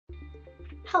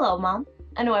Hello Mom,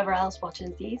 and whoever else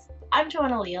watches these. I'm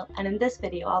Joanna Leal, and in this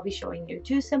video I'll be showing you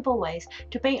 2 simple ways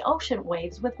to paint ocean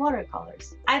waves with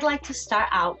watercolors. I'd like to start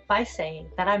out by saying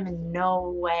that I'm in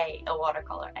no way a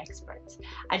watercolor expert.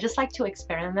 I just like to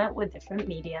experiment with different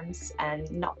mediums and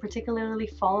not particularly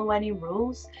follow any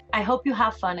rules. I hope you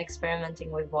have fun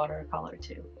experimenting with watercolor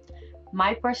too.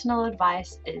 My personal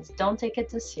advice is don't take it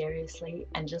too seriously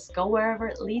and just go wherever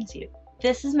it leads you.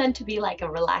 This is meant to be like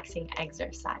a relaxing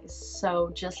exercise,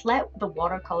 so just let the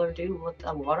watercolor do what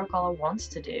the watercolor wants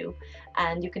to do,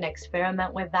 and you can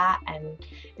experiment with that, and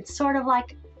it's sort of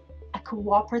like a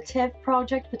cooperative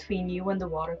project between you and the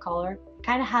watercolor. It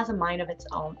kind of has a mind of its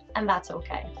own, and that's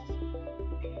okay.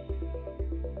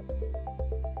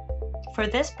 For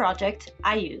this project,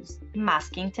 I used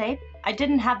masking tape. I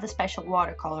didn't have the special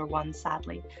watercolor ones,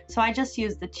 sadly, so I just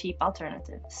used the cheap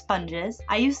alternative. Sponges.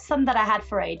 I used some that I had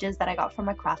for ages that I got from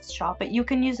a craft shop, but you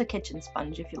can use a kitchen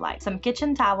sponge if you like. Some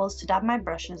kitchen towels to dab my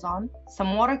brushes on,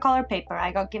 some watercolor paper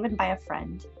I got given by a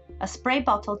friend, a spray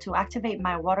bottle to activate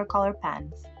my watercolor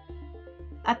pans,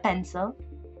 a pencil,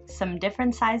 some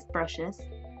different sized brushes,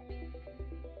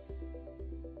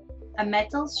 a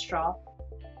metal straw,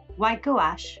 white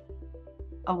gouache,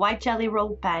 a white jelly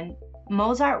roll pen,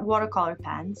 Mozart watercolor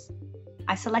pans.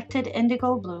 I selected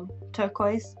indigo blue,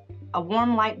 turquoise, a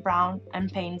warm light brown,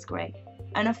 and Payne's gray,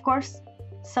 and of course,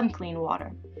 some clean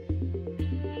water.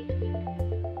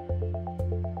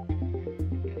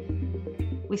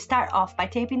 We start off by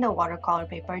taping the watercolor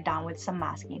paper down with some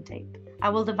masking tape. I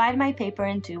will divide my paper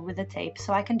in two with the tape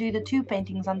so I can do the 2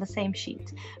 paintings on the same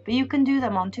sheet, but you can do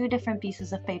them on 2 different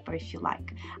pieces of paper if you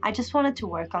like. I just wanted to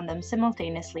work on them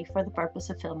simultaneously for the purpose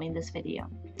of filming this video.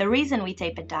 The reason we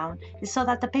tape it down is so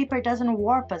that the paper doesn't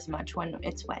warp as much when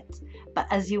it's wet, but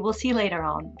as you will see later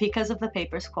on, because of the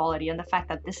paper's quality and the fact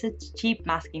that this is cheap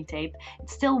masking tape,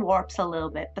 it still warps a little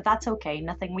bit, but that's okay,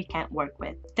 nothing we can't work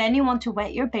with. Then you want to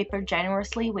wet your paper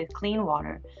generously with clean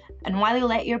water, and while you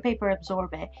let your paper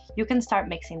absorb it, you can start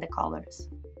mixing the colors.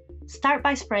 Start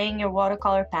by spraying your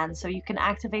watercolor pan so you can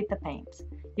activate the paint.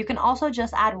 You can also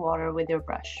just add water with your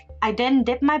brush. I then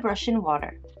dip my brush in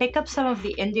water, pick up some of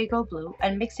the indigo blue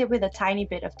and mix it with a tiny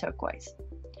bit of turquoise.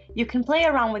 You can play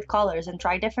around with colors and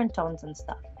try different tones and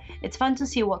stuff. It's fun to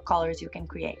see what colors you can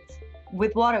create.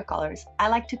 With watercolors, I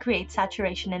like to create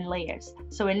saturation in layers,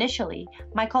 so initially,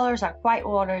 my colors are quite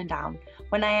watered down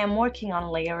when I am working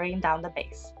on layering down the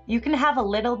base. You can have a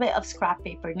little bit of scrap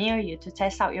paper near you to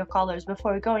test out your colors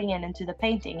before going into the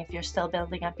painting if you're still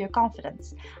building up your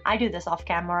confidence. I do this off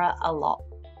camera a lot.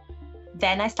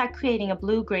 Then I start creating a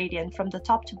blue gradient from the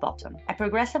top to bottom. I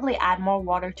progressively add more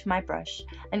water to my brush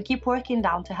and keep working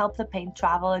down to help the paint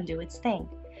travel and do its thing.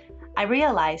 I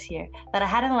realize here that I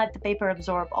hadn't let the paper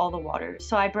absorb all the water,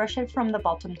 so I brush it from the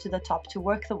bottom to the top to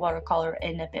work the watercolor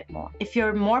in a bit more. If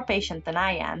you're more patient than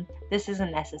I am, this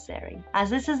isn't necessary. As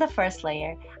this is the first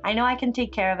layer, I know I can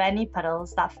take care of any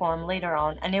puddles that form later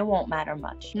on and it won't matter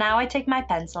much. Now I take my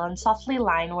pencil and softly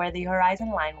line where the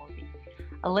horizon line will be.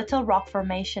 A little rock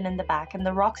formation in the back and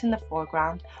the rocks in the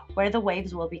foreground where the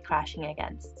waves will be crashing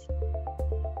against.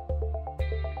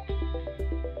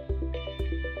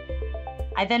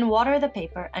 I then water the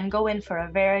paper and go in for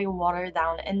a very watered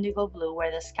down indigo blue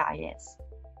where the sky is.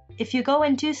 If you go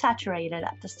in too saturated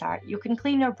at the start, you can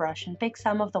clean your brush and pick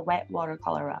some of the wet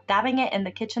watercolor up, dabbing it in the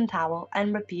kitchen towel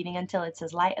and repeating until it's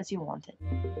as light as you want it.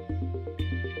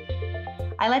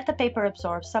 I let the paper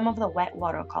absorb some of the wet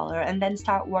watercolor and then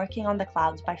start working on the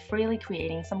clouds by freely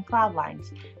creating some cloud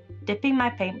lines, dipping my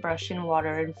paintbrush in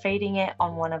water and fading it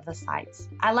on one of the sides.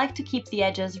 I like to keep the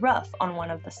edges rough on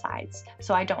one of the sides,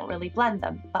 so I don't really blend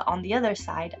them, but on the other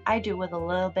side, I do with a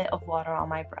little bit of water on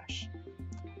my brush.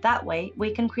 That way, we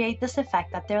can create this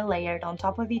effect that they're layered on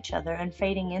top of each other and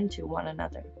fading into one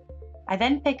another. I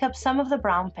then pick up some of the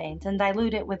brown paint and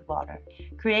dilute it with water,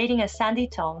 creating a sandy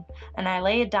tone, and I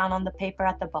lay it down on the paper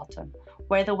at the bottom,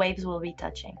 where the waves will be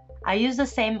touching. I use the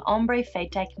same ombre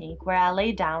fade technique where I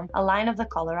lay down a line of the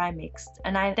color I mixed,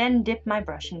 and I then dip my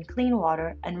brush in clean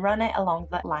water and run it along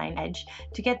the line edge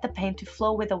to get the paint to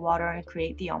flow with the water and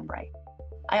create the ombre.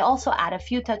 I also add a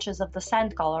few touches of the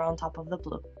sand color on top of the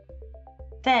blue.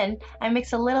 Then I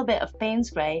mix a little bit of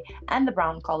Payne's gray and the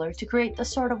brown color to create the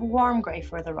sort of warm gray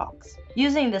for the rocks.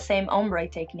 Using the same ombre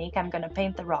technique, I'm going to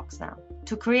paint the rocks now.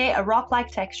 To create a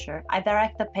rock-like texture, I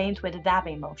direct the paint with a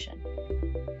dabbing motion.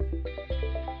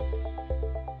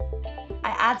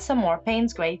 I add some more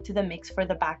Payne's gray to the mix for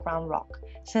the background rock.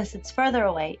 Since it's further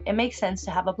away, it makes sense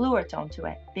to have a bluer tone to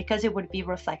it, because it would be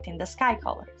reflecting the sky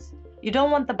colors. You don't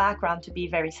want the background to be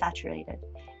very saturated.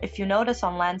 If you notice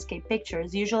on landscape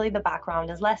pictures, usually the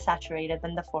background is less saturated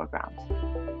than the foreground.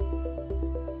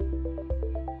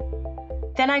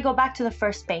 Then I go back to the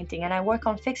first painting and I work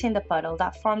on fixing the puddle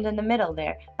that formed in the middle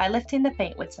there by lifting the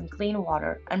paint with some clean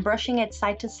water and brushing it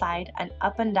side to side and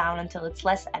up and down until it's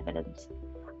less evident.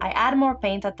 I add more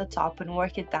paint at the top and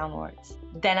work it downwards.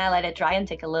 Then I let it dry and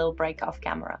take a little break off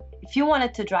camera. If you want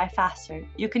it to dry faster,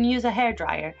 you can use a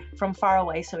hairdryer from far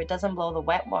away so it doesn't blow the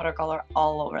wet watercolor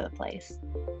all over the place.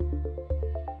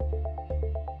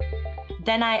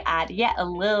 Then I add yet a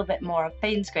little bit more of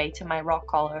Payne's Grey to my rock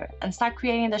color and start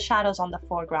creating the shadows on the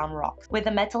foreground rocks. With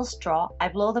a metal straw, I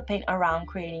blow the paint around,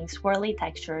 creating swirly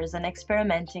textures and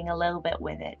experimenting a little bit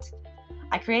with it.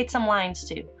 I create some lines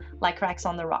too, like cracks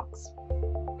on the rocks.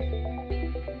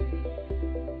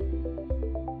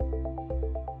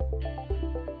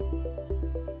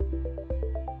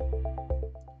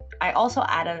 I also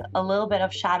added a little bit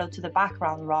of shadow to the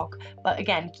background rock, but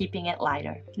again keeping it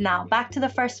lighter. Now back to the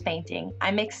first painting, I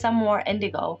mix some more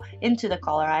indigo into the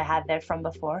color I had there from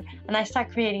before and I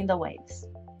start creating the waves.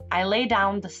 I lay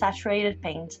down the saturated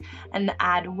paint and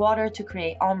add water to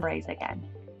create ombres again.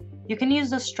 You can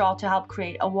use the straw to help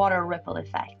create a water ripple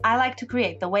effect. I like to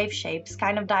create the wave shapes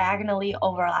kind of diagonally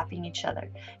overlapping each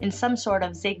other in some sort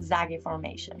of zigzaggy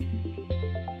formation.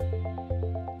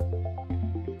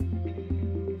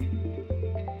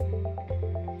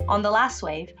 On the last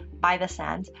wave, by the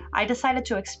sand, I decided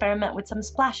to experiment with some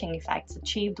splashing effects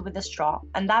achieved with the straw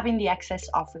and dabbing the excess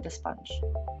off with the sponge.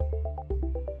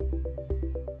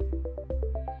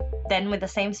 Then with the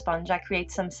same sponge, I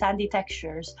create some sandy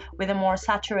textures with a more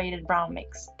saturated brown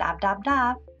mix. Dab, dab,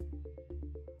 dab.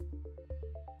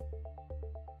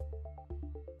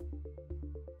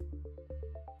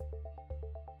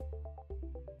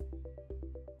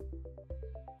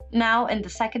 Now in the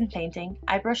second painting,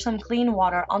 I brush some clean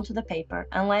water onto the paper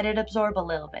and let it absorb a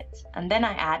little bit, and then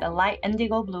I add a light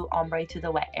indigo blue ombre to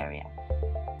the wet area.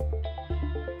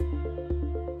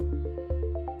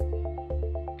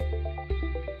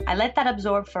 I let that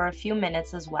absorb for a few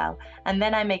minutes as well, and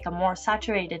then I make a more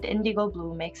saturated indigo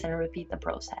blue mix and repeat the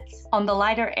process. On the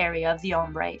lighter area of the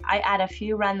ombre, I add a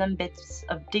few random bits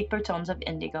of deeper tones of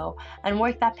indigo and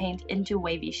work that paint into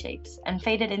wavy shapes and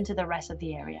fade it into the rest of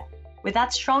the area. With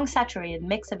that strong saturated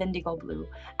mix of indigo blue,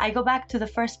 I go back to the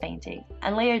first painting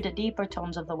and layer the deeper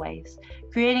tones of the waves,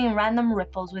 creating random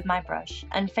ripples with my brush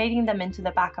and fading them into the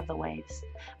back of the waves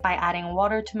by adding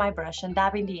water to my brush and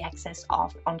dabbing the excess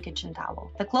off on kitchen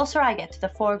towel. The closer I get to the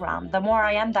foreground, the more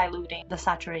I am diluting the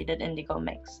saturated indigo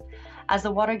mix, as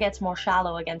the water gets more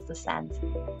shallow against the sand.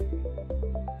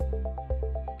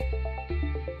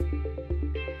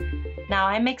 Now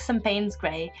I mix some Payne's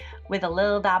Grey with a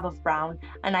little dab of brown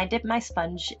and I dip my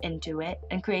sponge into it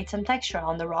and create some texture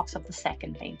on the rocks of the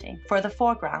second painting. For the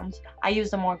foreground, I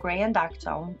use a more grey and dark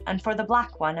tone, and for the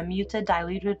black one, a muted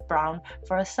diluted brown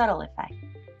for a subtle effect.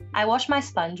 I wash my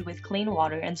sponge with clean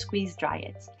water and squeeze dry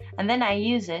it, and then I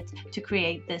use it to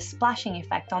create this splashing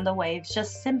effect on the waves,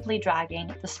 just simply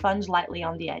dragging the sponge lightly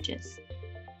on the edges.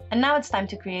 And now it's time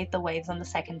to create the waves on the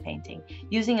second painting,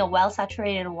 using a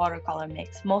well-saturated watercolor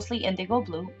mix, mostly indigo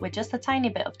blue with just a tiny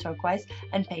bit of turquoise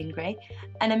and Payne's Grey,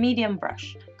 and a medium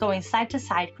brush, going side to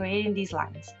side creating these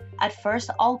lines. At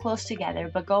first all close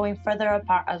together, but going further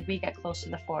apart as we get close to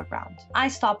the foreground. I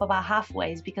stop about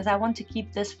halfway because I want to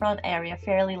keep this front area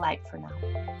fairly light for now.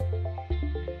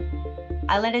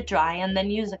 I let it dry and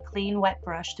then use a clean wet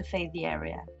brush to fade the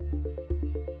area.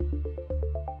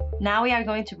 Now we are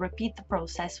going to repeat the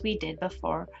process we did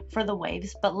before for the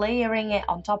waves, but layering it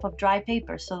on top of dry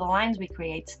paper so the lines we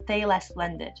create stay less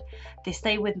blended. They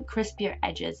stay with crispier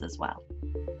edges as well.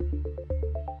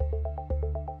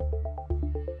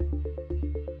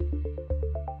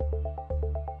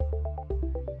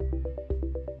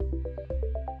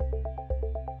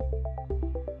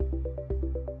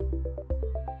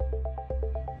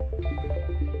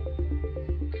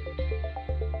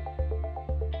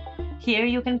 Here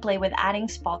you can play with adding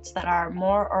spots that are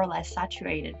more or less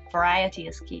saturated. Variety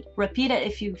is key. Repeat it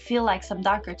if you feel like some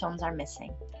darker tones are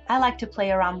missing. I like to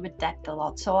play around with depth a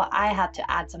lot, so I had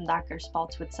to add some darker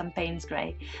spots with some Payne's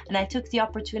Grey, and I took the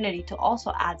opportunity to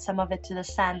also add some of it to the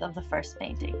sand of the first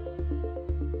painting.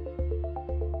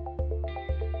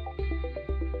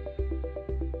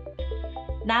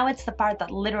 Now it's the part that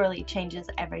literally changes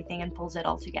everything and pulls it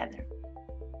all together.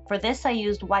 For this I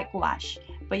used white gouache,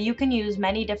 but you can use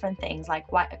many different things like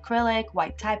white acrylic,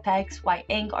 white Typex, white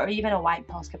ink, or even a white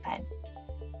Posca pen.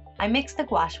 I mixed the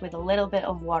gouache with a little bit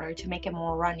of water to make it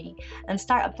more runny and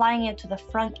start applying it to the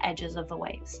front edges of the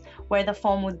waves, where the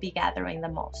foam would be gathering the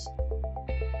most.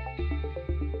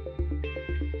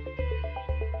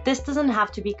 This doesn't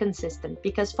have to be consistent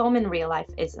because foam in real life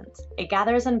isn't. It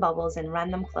gathers and bubbles in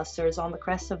random clusters on the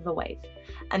crest of the wave.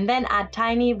 And then add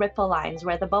tiny ripple lines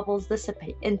where the bubbles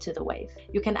dissipate into the wave.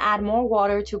 You can add more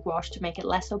water to gouache to make it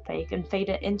less opaque and fade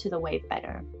it into the wave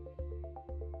better.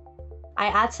 I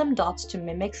add some dots to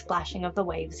mimic splashing of the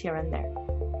waves here and there.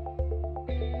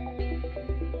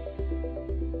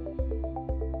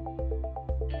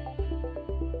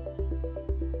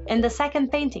 In the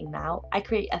second painting now, I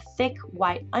create a thick,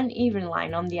 white, uneven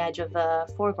line on the edge of the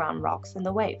foreground rocks and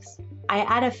the waves. I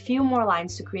add a few more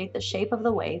lines to create the shape of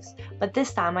the waves, but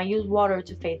this time I use water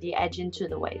to fade the edge into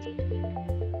the wave.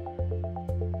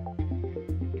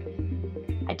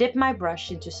 I dip my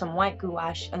brush into some white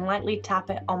gouache and lightly tap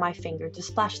it on my finger to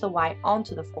splash the white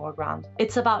onto the foreground.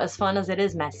 It's about as fun as it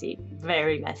is messy,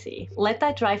 very messy. Let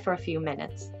that dry for a few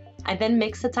minutes. I then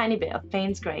mix a tiny bit of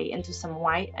Payne's Grey into some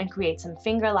white and create some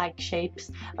finger-like shapes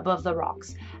above the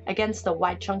rocks, against the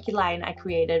white chunky line I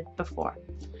created before,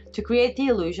 to create the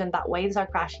illusion that waves are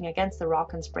crashing against the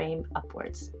rock and spraying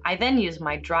upwards. I then use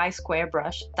my dry square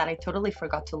brush, that I totally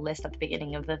forgot to list at the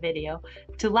beginning of the video,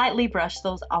 to lightly brush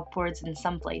those upwards in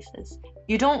some places.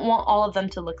 You don't want all of them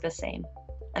to look the same.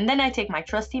 And then I take my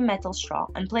trusty metal straw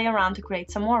and play around to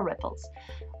create some more ripples,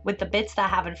 with the bits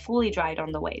that haven't fully dried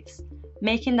on the waves,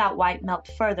 making that white melt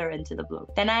further into the blue.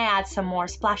 Then I add some more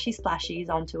splashies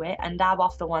onto it and dab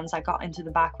off the ones I got into the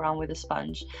background with a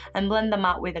sponge and blend them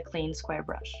out with a clean square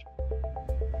brush.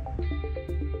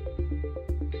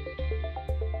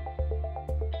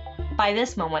 By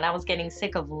this moment, I was getting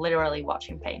sick of literally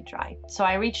watching paint dry, so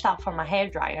I reached out for my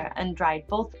hairdryer and dried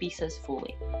both pieces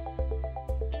fully.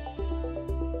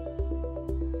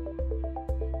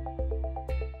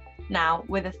 Now,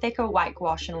 with a thicker white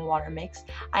gouache and water mix,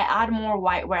 I add more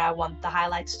white where I want the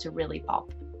highlights to really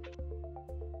pop.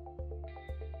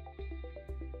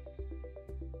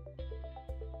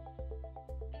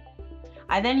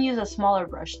 I then use a smaller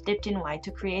brush dipped in white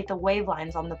to create the wave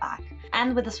lines on the back,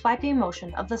 and with a swiping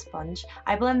motion of the sponge,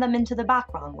 I blend them into the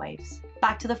background waves.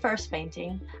 Back to the first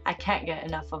painting, I can't get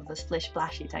enough of the splish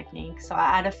splashy technique, so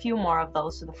I add a few more of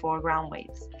those to the foreground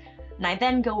waves. And I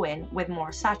then go in with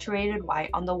more saturated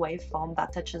white on the wave foam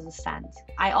that touches the stands.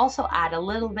 I also add a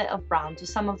little bit of brown to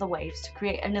some of the waves to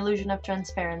create an illusion of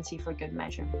transparency for good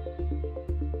measure.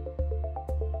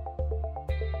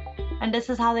 And this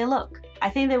is how they look.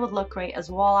 I think they would look great as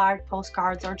wall art,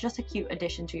 postcards, or just a cute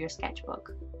addition to your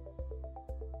sketchbook.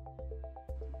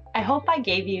 I hope I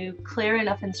gave you clear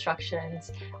enough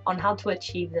instructions on how to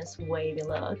achieve this wavy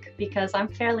look, because I'm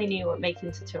fairly new at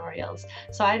making tutorials,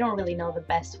 so I don't really know the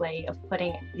best way of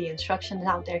putting the instructions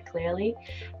out there clearly,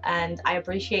 and I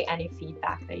appreciate any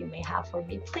feedback that you may have for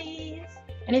me, please.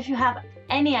 And if you have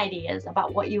any ideas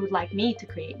about what you would like me to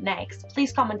create next,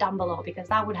 please comment down below, because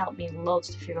that would help me loads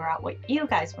to figure out what you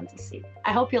guys want to see.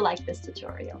 I hope you liked this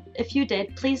tutorial. If you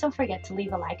did, please don't forget to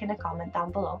leave a like and a comment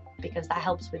down below, because that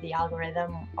helps with the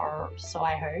algorithm, or so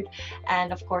I heard.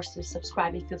 And of course, to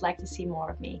subscribe if you'd like to see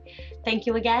more of me. Thank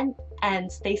you again, and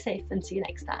stay safe, and see you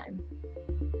next time.